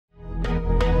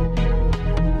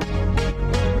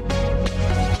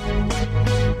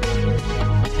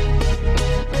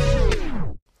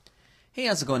Hey,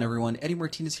 how's it going everyone? Eddie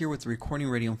Martinez here with the Recording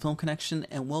Radio and Film Connection,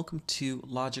 and welcome to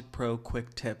Logic Pro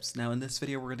Quick Tips. Now in this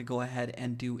video we're going to go ahead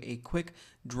and do a quick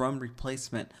drum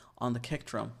replacement on the kick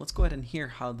drum. Let's go ahead and hear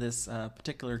how this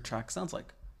particular track sounds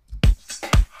like.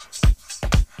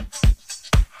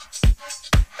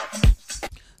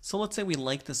 So let's say we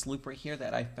like this loop right here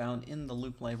that I found in the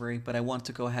loop library, but I want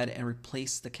to go ahead and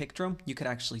replace the kick drum. You could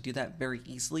actually do that very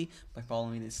easily by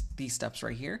following these steps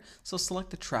right here. So select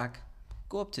the track,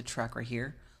 go up to track right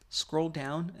here, scroll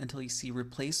down until you see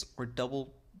replace or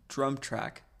double drum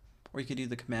track, or you could do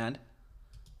the command,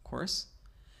 of course.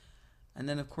 And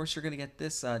then of course you're going to get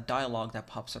this dialog that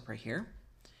pops up right here.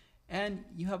 And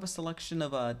you have a selection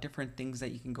of different things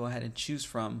that you can go ahead and choose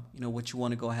from, what you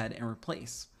want to go ahead and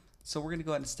replace. So we're going to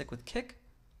go ahead and stick with kick.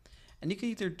 And you can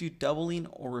either do doubling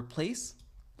or replace.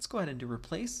 Let's go ahead and do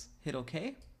replace, hit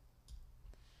OK.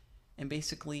 And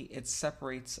basically it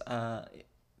separates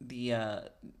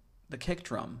the kick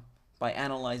drum by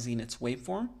analyzing its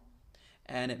waveform,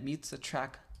 and it mutes the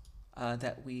track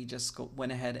that we just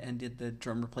went ahead and did the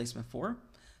drum replacement for.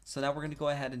 So now we're going to go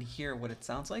ahead and hear what it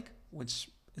sounds like,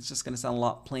 which is just going to sound a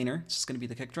lot plainer. It's just going to be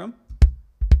the kick drum.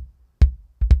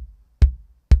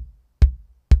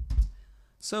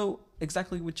 So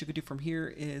exactly what you could do from here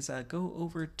is go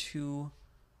over to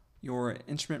your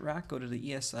instrument rack, go to the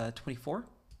ES24,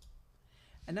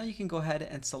 and now you can go ahead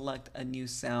and select a new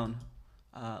sound,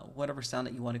 whatever sound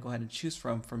that you want to go ahead and choose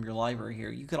from your library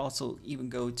here. You could also even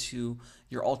go to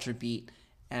your Ultra Beat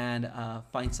and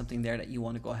find something there that you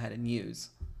want to go ahead and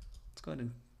use. Let's go ahead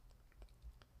and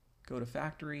go to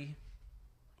factory.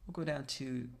 We'll go down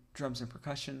to drums and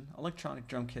percussion, electronic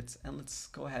drum kits, and let's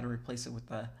go ahead and replace it with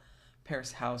the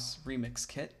Paris House Remix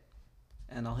kit.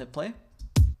 And I'll hit play.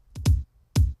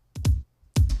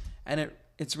 And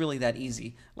it's really that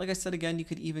easy. Like I said again, you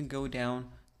could even go down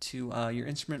to your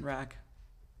instrument rack,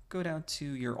 go down to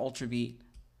your Ultra Beat,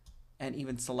 and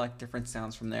even select different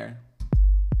sounds from there.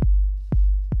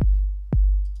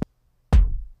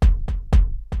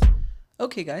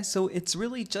 Okay guys, so it's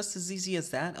really just as easy as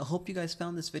that. I hope you guys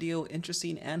found this video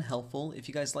interesting and helpful. If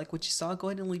you guys like what you saw, go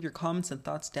ahead and leave your comments and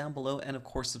thoughts down below, and of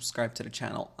course subscribe to the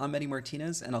channel. I'm Eddie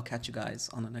Martinez, and I'll catch you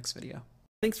guys on the next video.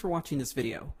 Thanks for watching this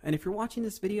video, and if you're watching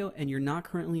this video and you're not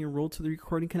currently enrolled to the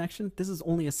Recording Connection, this is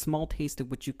only a small taste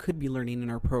of what you could be learning in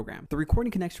our program. The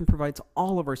Recording Connection provides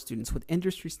all of our students with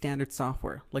industry standard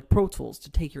software like Pro Tools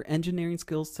to take your engineering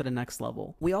skills to the next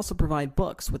level. We also provide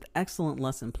books with excellent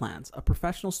lesson plans, a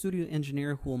professional studio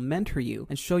engineer who will mentor you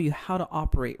and show you how to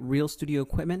operate real studio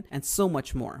equipment, and so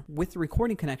much more. With the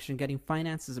Recording Connection, getting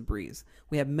finance is a breeze.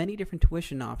 We have many different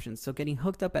tuition options, so getting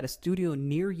hooked up at a studio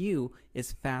near you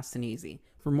is fast and easy.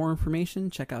 For more information,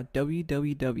 check out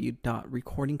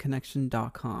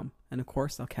www.recordingconnection.com. And of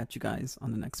course, I'll catch you guys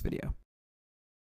on the next video.